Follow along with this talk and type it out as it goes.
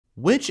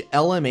Which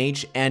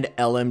LMH and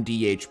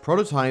LMDh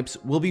prototypes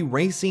will be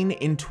racing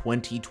in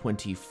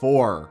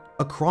 2024?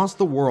 Across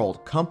the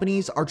world,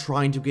 companies are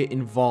trying to get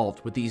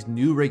involved with these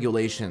new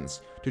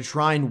regulations to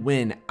try and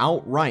win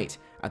outright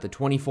at the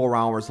 24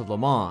 Hours of Le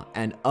Mans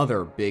and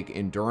other big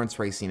endurance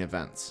racing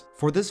events.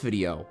 For this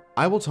video,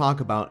 I will talk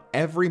about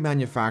every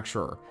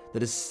manufacturer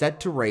that is set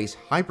to race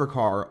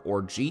Hypercar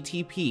or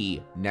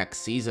GTP next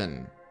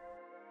season.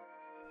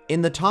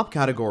 In the top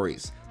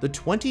categories, the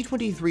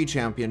 2023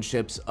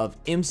 championships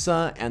of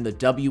IMSA and the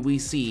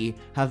WEC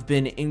have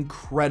been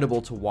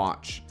incredible to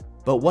watch.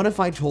 But what if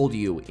I told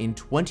you in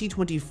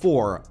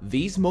 2024,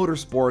 these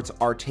motorsports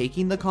are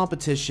taking the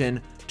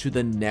competition to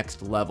the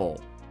next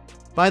level?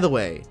 By the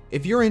way,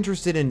 if you're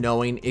interested in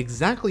knowing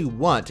exactly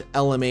what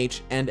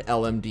LMH and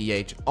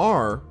LMDh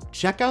are,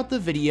 check out the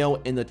video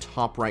in the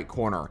top right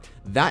corner.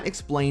 That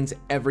explains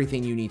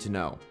everything you need to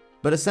know.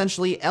 But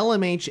essentially,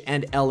 LMH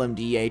and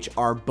LMDh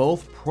are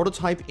both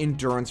prototype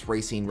endurance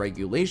racing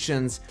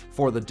regulations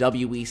for the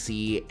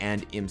WEC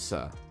and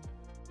IMSA.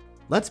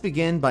 Let's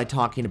begin by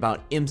talking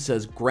about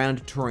IMSA's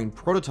Grand Touring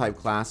Prototype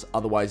class,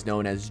 otherwise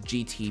known as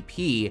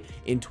GTP,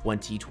 in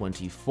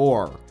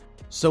 2024.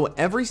 So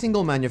every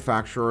single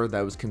manufacturer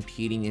that was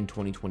competing in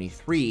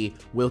 2023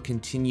 will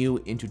continue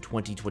into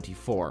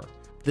 2024.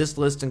 This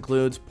list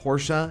includes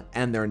Porsche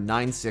and their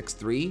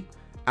 963,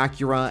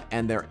 Acura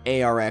and their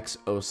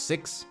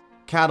ARX06,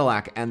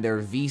 Cadillac and their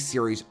V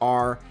Series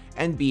R,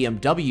 and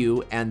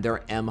BMW and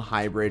their M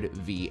Hybrid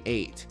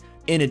V8.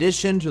 In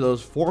addition to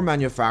those four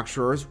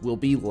manufacturers will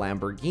be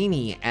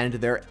Lamborghini and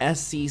their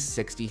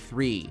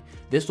SC63.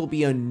 This will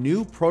be a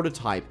new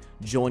prototype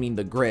joining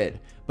the grid,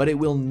 but it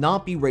will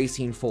not be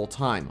racing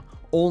full-time,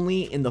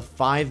 only in the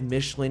 5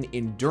 Michelin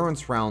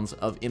endurance rounds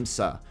of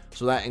IMSA.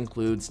 So that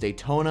includes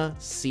Daytona,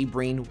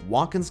 Sebring,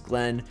 Watkins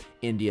Glen,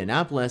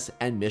 Indianapolis,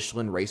 and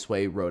Michelin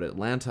Raceway Road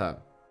Atlanta.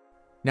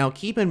 Now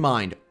keep in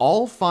mind,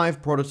 all 5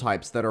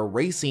 prototypes that are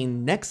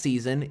racing next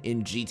season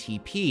in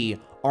GTP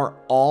are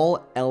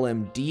all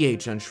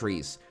LMDh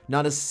entries.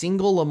 Not a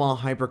single Le Mans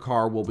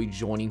Hypercar will be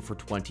joining for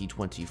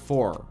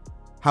 2024.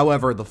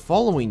 However, the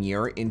following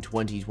year, in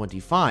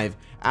 2025,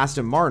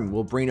 Aston Martin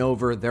will bring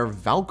over their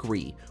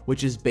Valkyrie,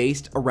 which is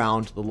based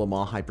around the Le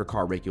Mans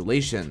Hypercar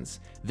regulations.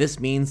 This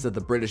means that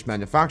the British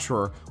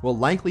manufacturer will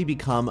likely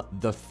become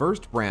the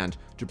first brand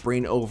to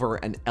bring over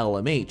an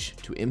LMH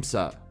to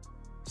IMSA.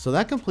 So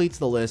that completes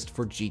the list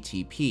for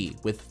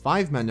GTP, with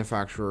 5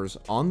 manufacturers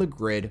on the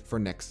grid for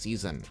next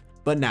season.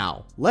 But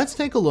now, let's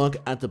take a look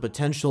at the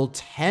potential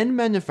 10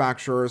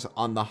 manufacturers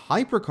on the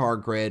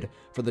Hypercar grid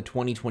for the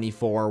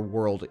 2024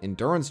 World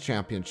Endurance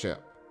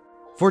Championship.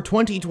 For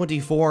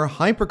 2024,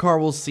 Hypercar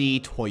will see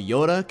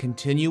Toyota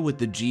continue with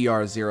the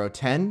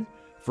GR010,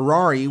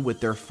 Ferrari with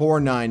their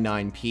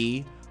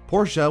 499P,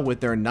 Porsche with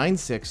their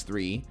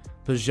 963,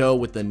 Peugeot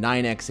with the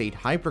 9X8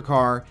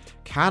 Hypercar,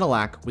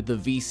 Cadillac with the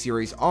V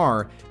Series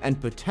R, and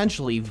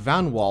potentially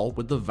Van Wall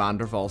with the Van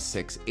der Waal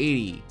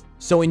 680.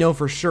 So we know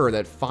for sure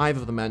that 5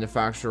 of the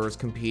manufacturers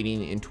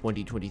competing in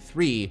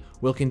 2023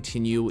 will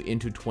continue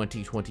into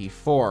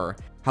 2024.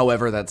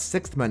 However, that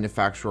 6th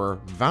manufacturer,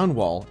 Van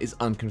Wall, is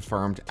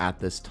unconfirmed at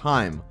this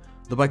time.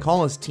 The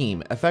Baikalus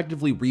team,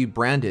 effectively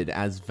rebranded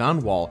as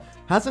Van Wall,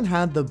 hasn't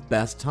had the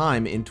best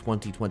time in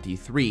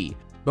 2023,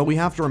 but we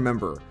have to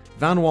remember,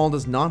 Van Wall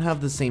does not have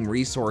the same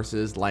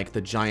resources like the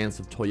giants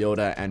of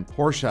Toyota and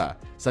Porsche,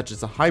 such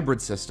as a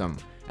hybrid system,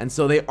 and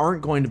so they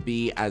aren't going to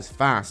be as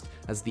fast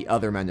as the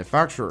other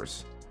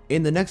manufacturers.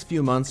 In the next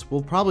few months,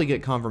 we'll probably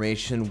get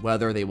confirmation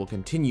whether they will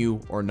continue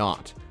or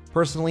not.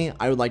 Personally,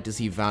 I would like to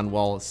see Van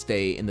Wall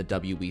stay in the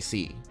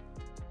WEC.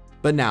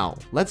 But now,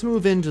 let's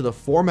move into the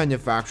 4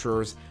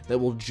 manufacturers that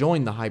will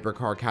join the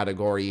Hypercar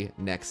category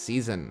next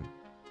season.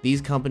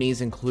 These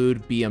companies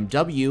include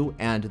BMW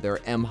and their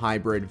M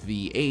Hybrid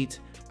V8,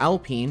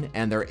 Alpine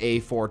and their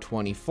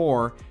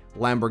A424,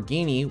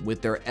 Lamborghini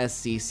with their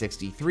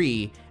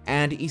SC63,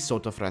 and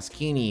Isotta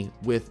Fraschini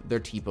with their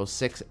Tipo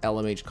 6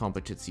 LMH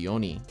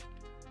Competizioni.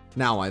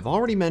 Now, I've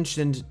already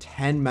mentioned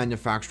 10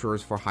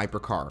 manufacturers for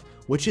Hypercar,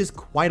 which is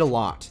quite a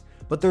lot,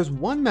 but there's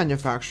one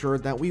manufacturer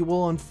that we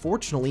will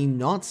unfortunately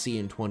not see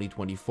in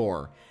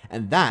 2024,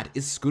 and that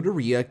is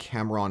Scuderia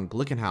Cameron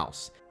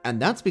Glickenhaus. And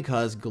that's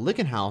because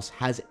Glickenhaus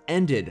has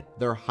ended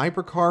their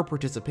Hypercar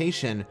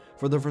participation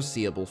for the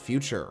foreseeable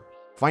future.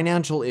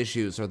 Financial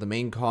issues are the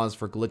main cause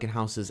for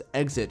Glickenhaus's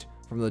exit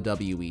from the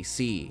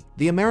WEC.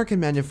 The American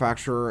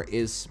manufacturer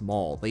is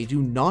small. They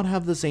do not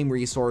have the same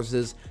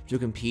resources to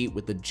compete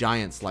with the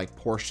giants like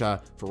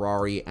Porsche,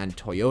 Ferrari, and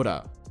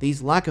Toyota.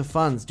 These lack of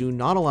funds do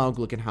not allow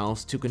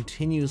Glickenhaus to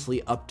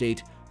continuously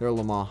update their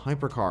Le Mans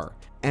Hypercar.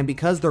 And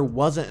because there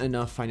wasn't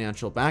enough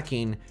financial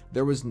backing,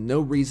 there was no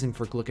reason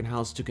for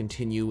Glickenhaus to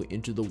continue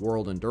into the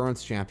World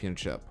Endurance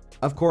Championship.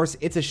 Of course,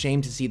 it's a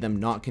shame to see them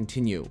not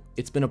continue.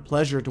 It's been a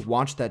pleasure to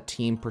watch that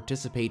team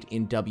participate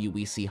in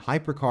WEC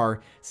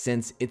Hypercar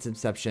since its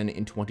inception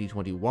in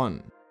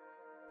 2021.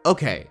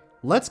 Okay,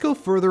 let's go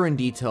further in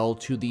detail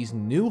to these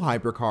new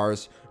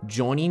hypercars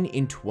joining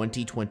in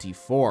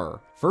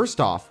 2024. First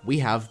off, we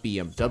have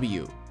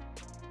BMW.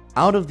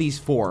 Out of these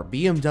four,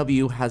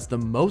 BMW has the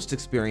most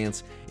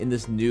experience in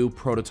this new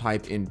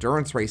prototype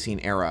endurance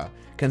racing era,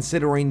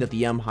 considering that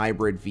the M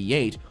Hybrid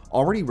V8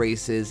 already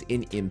races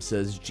in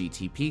IMSA's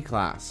GTP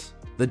class.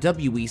 The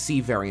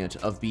WEC variant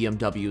of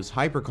BMW's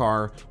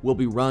Hypercar will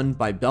be run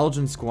by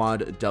Belgian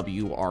squad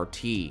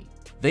WRT.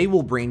 They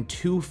will bring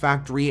two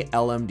factory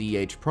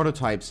LMDh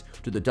prototypes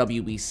to the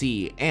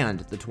WEC and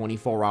the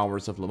 24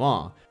 Hours of Le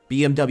Mans.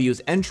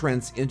 BMW's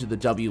entrance into the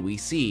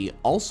WEC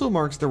also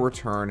marks their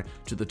return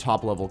to the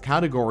top-level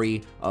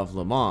category of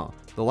Le Mans.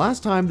 The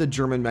last time the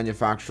German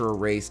manufacturer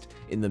raced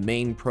in the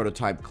main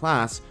prototype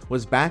class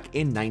was back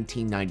in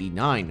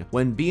 1999,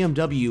 when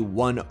BMW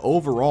won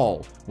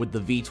overall with the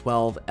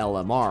V12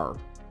 LMR.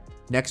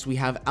 Next we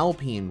have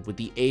Alpine with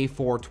the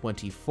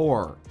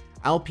A424.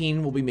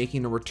 Alpine will be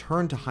making a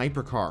return to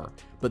Hypercar,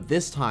 but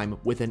this time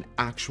with an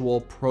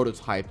actual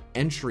prototype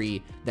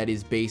entry that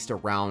is based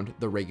around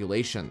the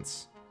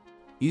regulations.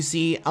 You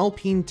see,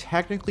 Alpine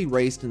technically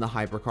raced in the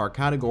Hypercar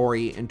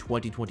category in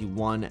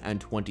 2021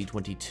 and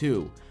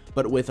 2022,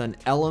 but with an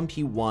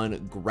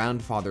LMP1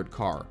 grandfathered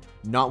car,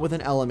 not with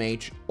an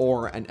LMH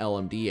or an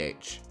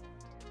LMDh.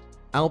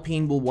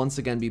 Alpine will once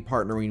again be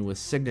partnering with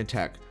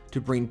Signatech to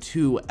bring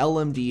two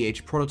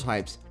LMDh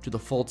prototypes to the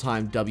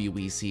full-time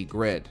WEC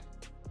grid.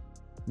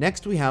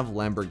 Next we have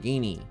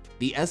Lamborghini.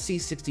 The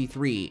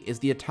SC63 is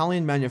the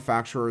Italian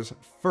manufacturer's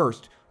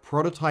first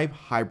prototype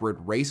hybrid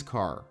race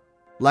car.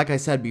 Like I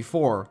said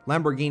before,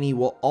 Lamborghini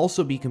will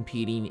also be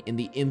competing in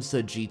the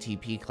IMSA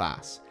GTP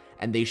class,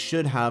 and they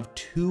should have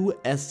two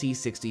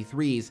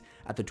SC63s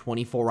at the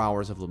 24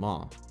 Hours of Le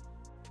Mans.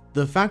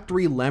 The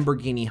factory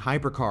Lamborghini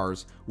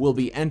hypercars will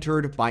be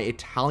entered by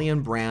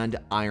Italian brand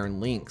Iron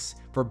Lynx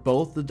for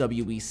both the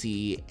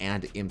WEC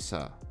and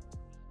IMSA.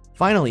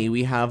 Finally,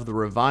 we have the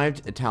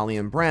revived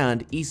Italian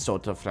brand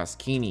Isotta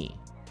Fraschini.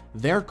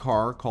 Their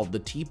car, called the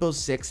Tipo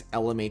 6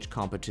 LMH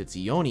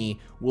Competizione,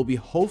 will be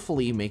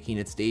hopefully making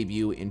its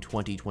debut in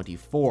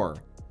 2024.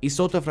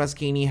 Isotta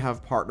Fraschini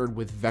have partnered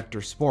with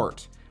Vector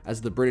Sport,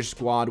 as the British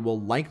squad will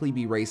likely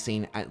be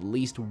racing at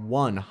least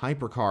one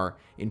hypercar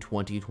in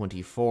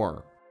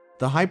 2024.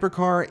 The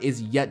hypercar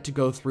is yet to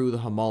go through the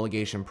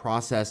homologation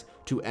process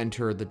to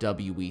enter the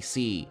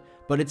WEC,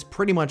 but it's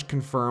pretty much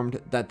confirmed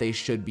that they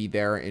should be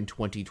there in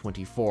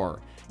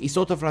 2024.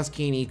 Isotta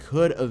Fraschini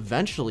could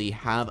eventually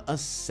have a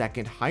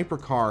second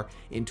hypercar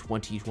in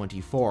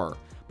 2024,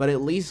 but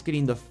at least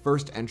getting the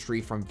first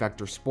entry from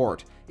Vector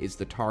Sport is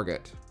the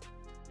target.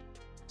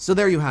 So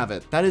there you have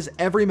it. That is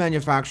every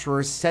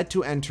manufacturer set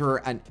to enter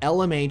an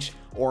LMH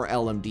or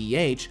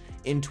LMDh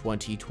in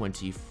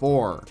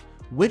 2024.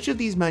 Which of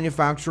these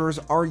manufacturers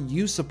are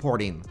you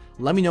supporting?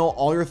 Let me know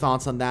all your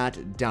thoughts on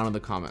that down in the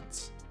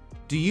comments.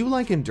 Do you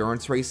like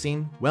endurance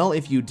racing? Well,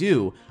 if you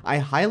do, I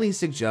highly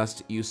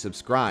suggest you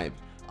subscribe.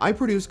 I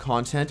produce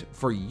content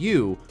for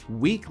you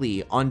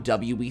weekly on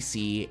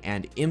WEC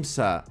and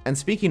IMSA. And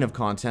speaking of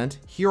content,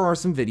 here are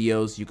some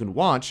videos you can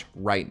watch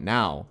right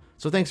now.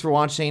 So thanks for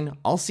watching.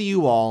 I'll see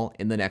you all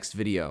in the next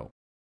video.